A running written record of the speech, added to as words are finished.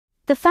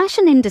The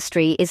fashion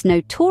industry is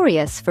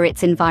notorious for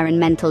its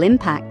environmental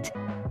impact.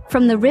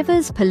 From the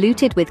rivers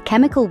polluted with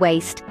chemical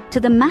waste to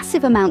the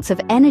massive amounts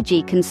of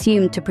energy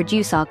consumed to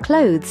produce our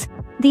clothes,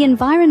 the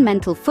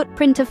environmental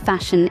footprint of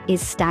fashion is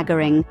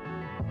staggering.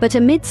 But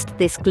amidst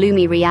this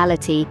gloomy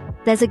reality,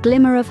 there's a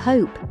glimmer of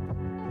hope.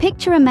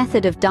 Picture a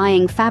method of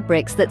dyeing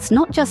fabrics that's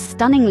not just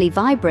stunningly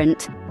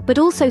vibrant, but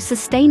also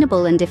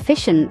sustainable and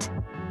efficient.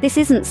 This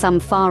isn't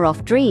some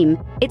far-off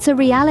dream, it's a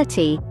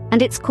reality,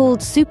 and it's called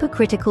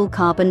supercritical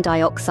carbon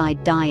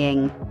dioxide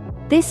dyeing.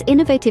 This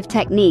innovative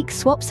technique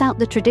swaps out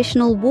the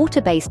traditional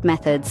water-based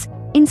methods,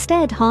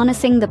 instead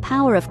harnessing the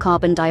power of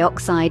carbon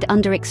dioxide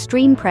under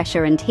extreme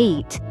pressure and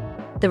heat.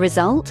 The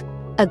result?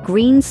 A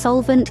green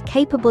solvent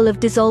capable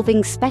of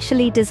dissolving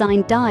specially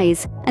designed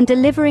dyes and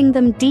delivering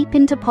them deep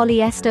into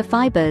polyester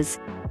fibers.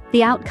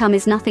 The outcome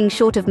is nothing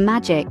short of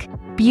magic,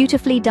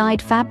 beautifully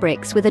dyed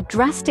fabrics with a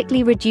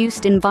drastically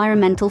reduced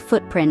environmental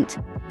footprint.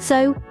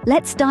 So,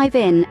 let's dive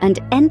in and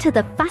enter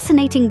the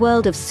fascinating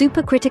world of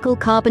supercritical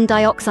carbon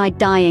dioxide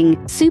dyeing.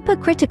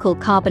 Supercritical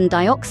carbon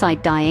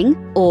dioxide dyeing,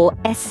 or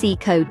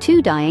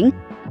SCCO2 dyeing,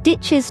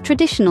 ditches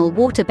traditional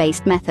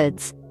water-based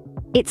methods.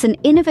 It's an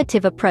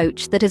innovative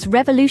approach that has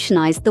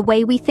revolutionized the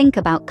way we think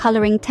about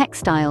coloring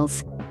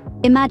textiles.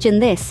 Imagine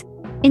this.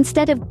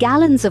 Instead of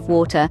gallons of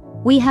water,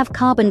 we have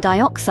carbon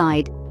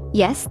dioxide.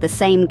 Yes, the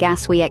same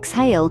gas we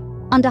exhale,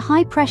 under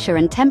high pressure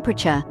and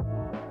temperature.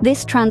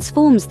 This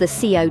transforms the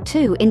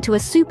CO2 into a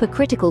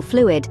supercritical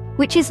fluid,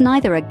 which is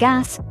neither a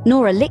gas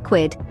nor a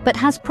liquid, but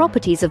has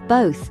properties of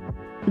both.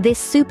 This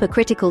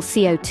supercritical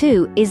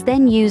CO2 is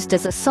then used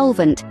as a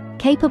solvent,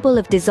 capable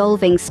of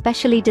dissolving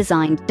specially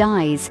designed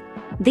dyes.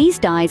 These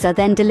dyes are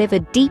then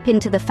delivered deep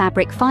into the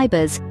fabric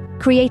fibers,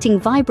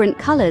 creating vibrant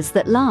colors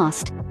that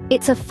last.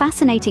 It's a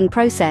fascinating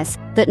process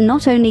that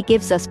not only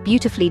gives us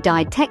beautifully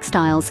dyed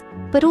textiles,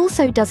 but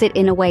also does it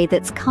in a way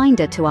that's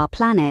kinder to our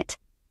planet.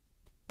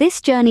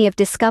 This journey of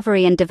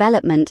discovery and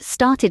development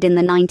started in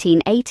the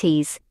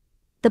 1980s.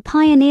 The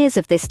pioneers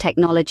of this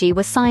technology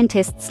were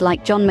scientists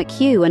like John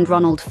McHugh and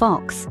Ronald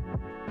Fox.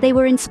 They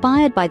were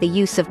inspired by the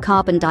use of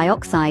carbon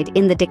dioxide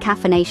in the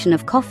decaffeination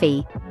of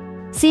coffee.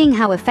 Seeing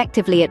how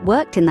effectively it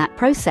worked in that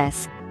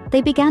process,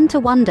 they began to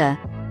wonder,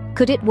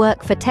 could it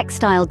work for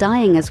textile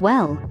dyeing as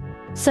well?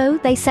 So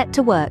they set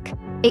to work,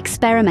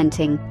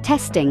 experimenting,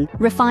 testing,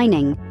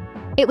 refining.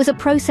 It was a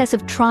process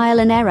of trial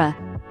and error,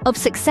 of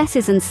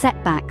successes and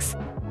setbacks.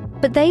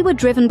 But they were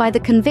driven by the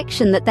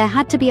conviction that there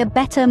had to be a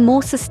better,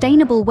 more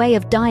sustainable way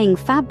of dyeing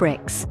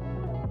fabrics.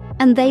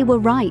 And they were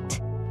right.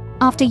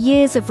 After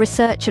years of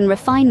research and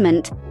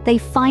refinement, they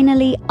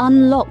finally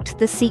unlocked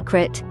the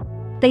secret.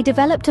 They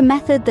developed a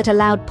method that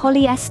allowed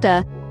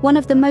polyester, one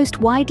of the most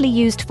widely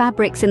used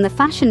fabrics in the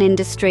fashion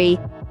industry,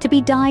 to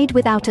be dyed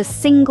without a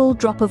single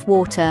drop of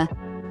water.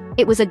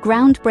 It was a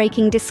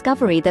groundbreaking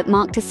discovery that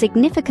marked a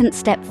significant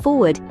step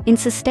forward in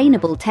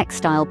sustainable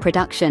textile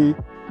production.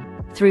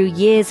 Through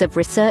years of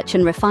research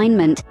and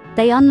refinement,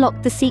 they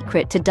unlocked the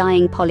secret to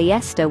dyeing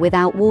polyester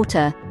without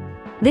water.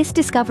 This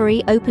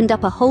discovery opened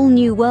up a whole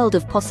new world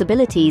of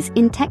possibilities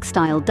in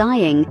textile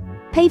dyeing,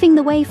 paving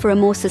the way for a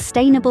more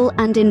sustainable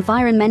and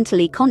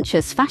environmentally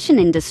conscious fashion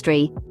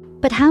industry.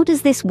 But how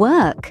does this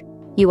work,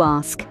 you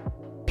ask?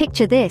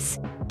 Picture this: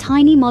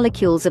 tiny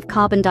molecules of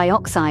carbon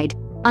dioxide,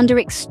 under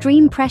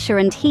extreme pressure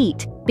and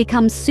heat,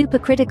 become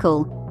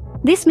supercritical.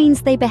 This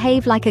means they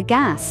behave like a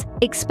gas,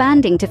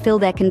 expanding to fill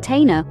their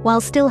container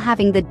while still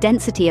having the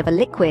density of a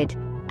liquid.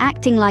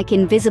 Acting like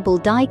invisible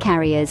dye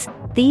carriers,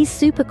 these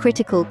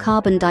supercritical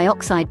carbon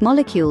dioxide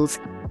molecules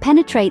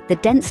penetrate the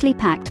densely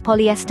packed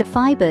polyester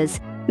fibers,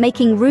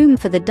 making room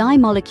for the dye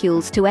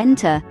molecules to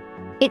enter.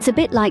 It's a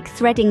bit like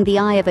threading the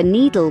eye of a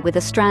needle with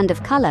a strand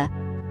of color.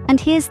 And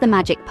here's the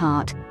magic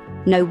part.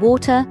 No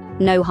water,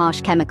 no harsh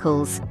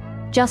chemicals.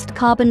 Just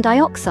carbon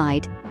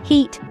dioxide,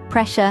 heat,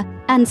 pressure,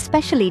 and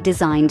specially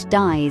designed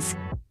dyes.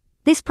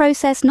 This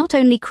process not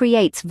only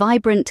creates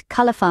vibrant,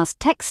 color-fast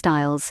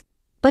textiles,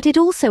 but it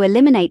also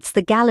eliminates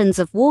the gallons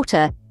of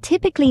water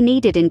typically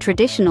needed in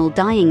traditional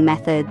dyeing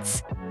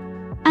methods.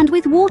 And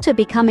with water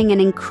becoming an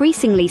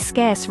increasingly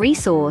scarce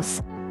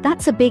resource,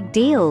 that's a big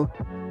deal.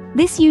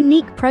 This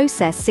unique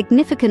process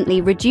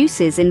significantly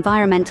reduces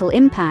environmental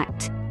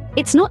impact.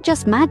 It's not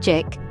just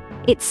magic,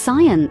 it's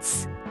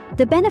science.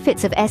 The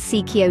benefits of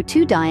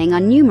SCCO2 dyeing are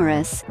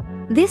numerous.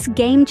 This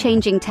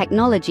game-changing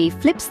technology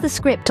flips the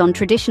script on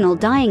traditional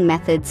dyeing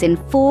methods in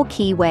 4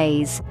 key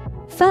ways.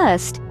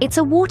 First, it's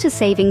a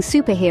water-saving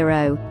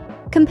superhero.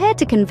 Compared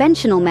to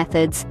conventional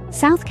methods,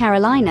 South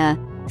Carolina,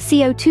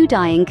 CO2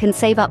 dyeing can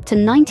save up to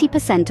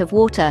 90% of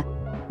water.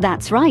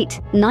 That's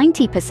right,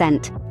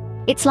 90%.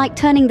 It's like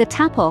turning the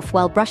tap off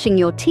while brushing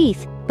your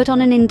teeth, but on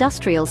an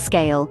industrial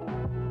scale.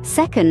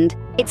 Second,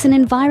 it's an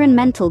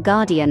environmental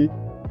guardian.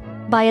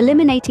 By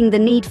eliminating the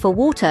need for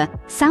water,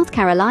 South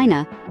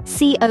Carolina,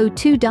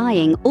 CO2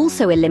 dyeing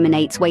also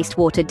eliminates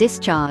wastewater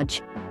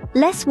discharge.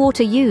 Less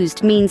water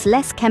used means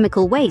less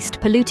chemical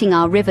waste polluting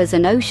our rivers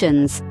and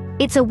oceans.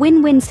 It's a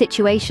win-win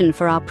situation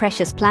for our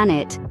precious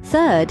planet.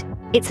 Third,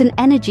 it's an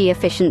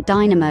energy-efficient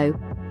dynamo.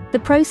 The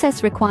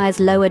process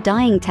requires lower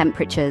dyeing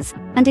temperatures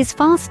and is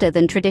faster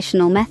than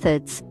traditional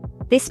methods.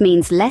 This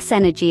means less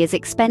energy is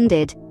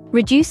expended,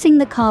 reducing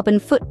the carbon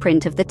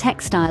footprint of the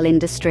textile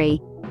industry.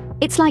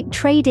 It's like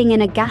trading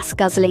in a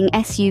gas-guzzling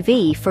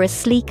SUV for a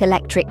sleek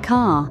electric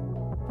car.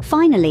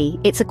 Finally,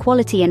 it's a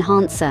quality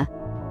enhancer.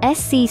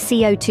 SC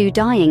CO2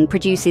 dyeing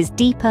produces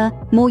deeper,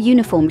 more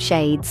uniform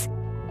shades.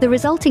 The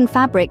resulting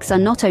fabrics are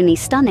not only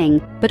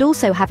stunning, but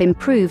also have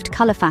improved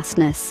color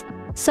fastness.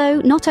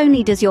 So, not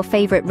only does your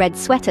favorite red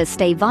sweater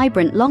stay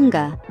vibrant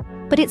longer,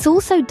 but it's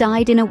also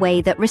dyed in a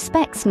way that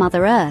respects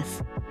Mother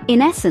Earth.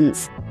 In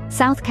essence,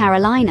 South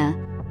Carolina,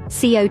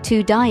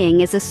 CO2 dyeing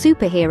is a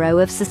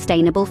superhero of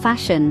sustainable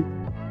fashion.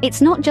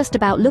 It's not just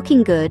about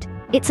looking good,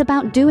 it's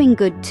about doing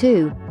good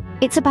too.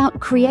 It's about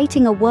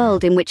creating a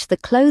world in which the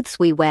clothes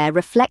we wear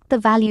reflect the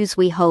values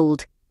we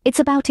hold. It's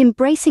about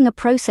embracing a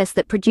process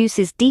that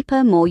produces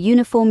deeper, more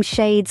uniform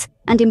shades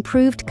and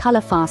improved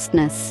color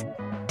fastness.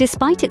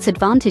 Despite its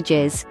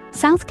advantages,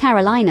 South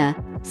Carolina,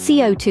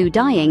 CO2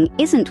 dyeing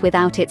isn't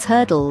without its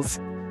hurdles.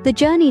 The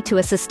journey to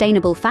a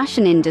sustainable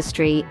fashion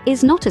industry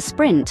is not a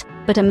sprint,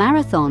 but a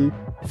marathon.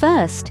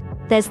 First,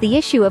 there's the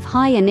issue of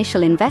high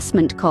initial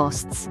investment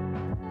costs.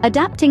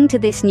 Adapting to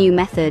this new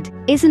method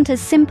isn't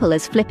as simple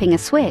as flipping a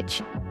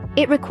switch.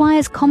 It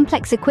requires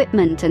complex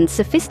equipment and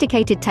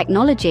sophisticated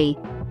technology,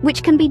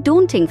 which can be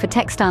daunting for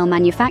textile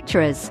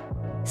manufacturers.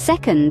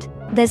 Second,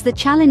 there's the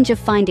challenge of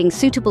finding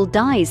suitable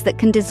dyes that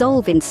can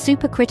dissolve in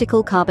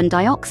supercritical carbon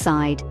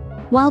dioxide.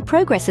 While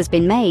progress has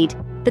been made,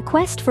 the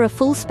quest for a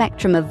full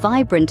spectrum of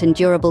vibrant and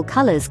durable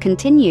colors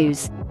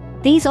continues.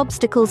 These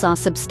obstacles are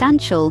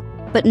substantial,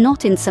 but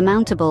not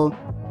insurmountable.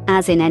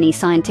 As in any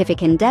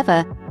scientific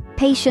endeavor,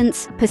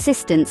 patience,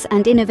 persistence,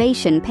 and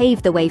innovation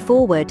pave the way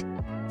forward.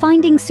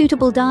 Finding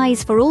suitable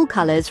dyes for all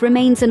colors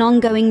remains an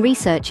ongoing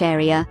research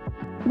area.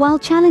 While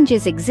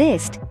challenges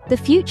exist, the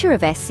future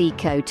of SC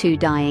CO2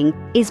 dyeing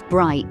is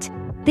bright.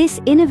 This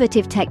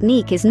innovative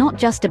technique is not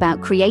just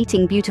about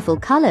creating beautiful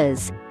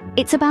colors,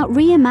 it's about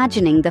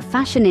reimagining the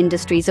fashion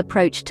industry's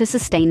approach to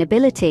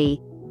sustainability.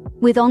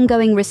 With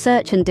ongoing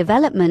research and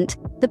development,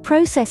 the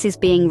process is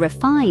being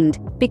refined,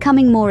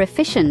 becoming more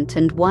efficient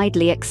and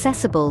widely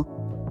accessible.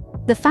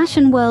 The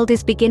fashion world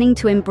is beginning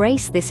to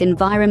embrace this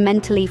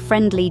environmentally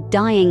friendly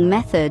dyeing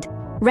method,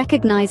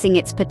 recognizing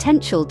its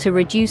potential to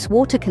reduce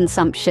water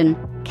consumption,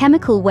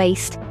 chemical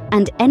waste,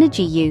 and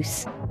energy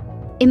use.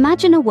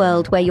 Imagine a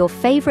world where your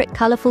favorite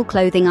colorful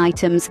clothing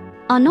items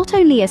are not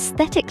only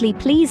aesthetically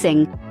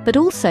pleasing, but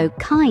also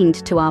kind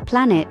to our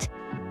planet.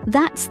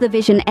 That's the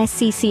vision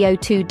SC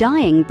CO2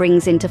 dyeing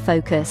brings into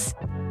focus.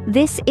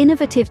 This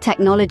innovative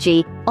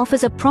technology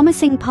offers a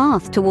promising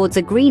path towards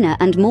a greener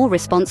and more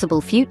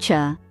responsible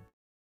future.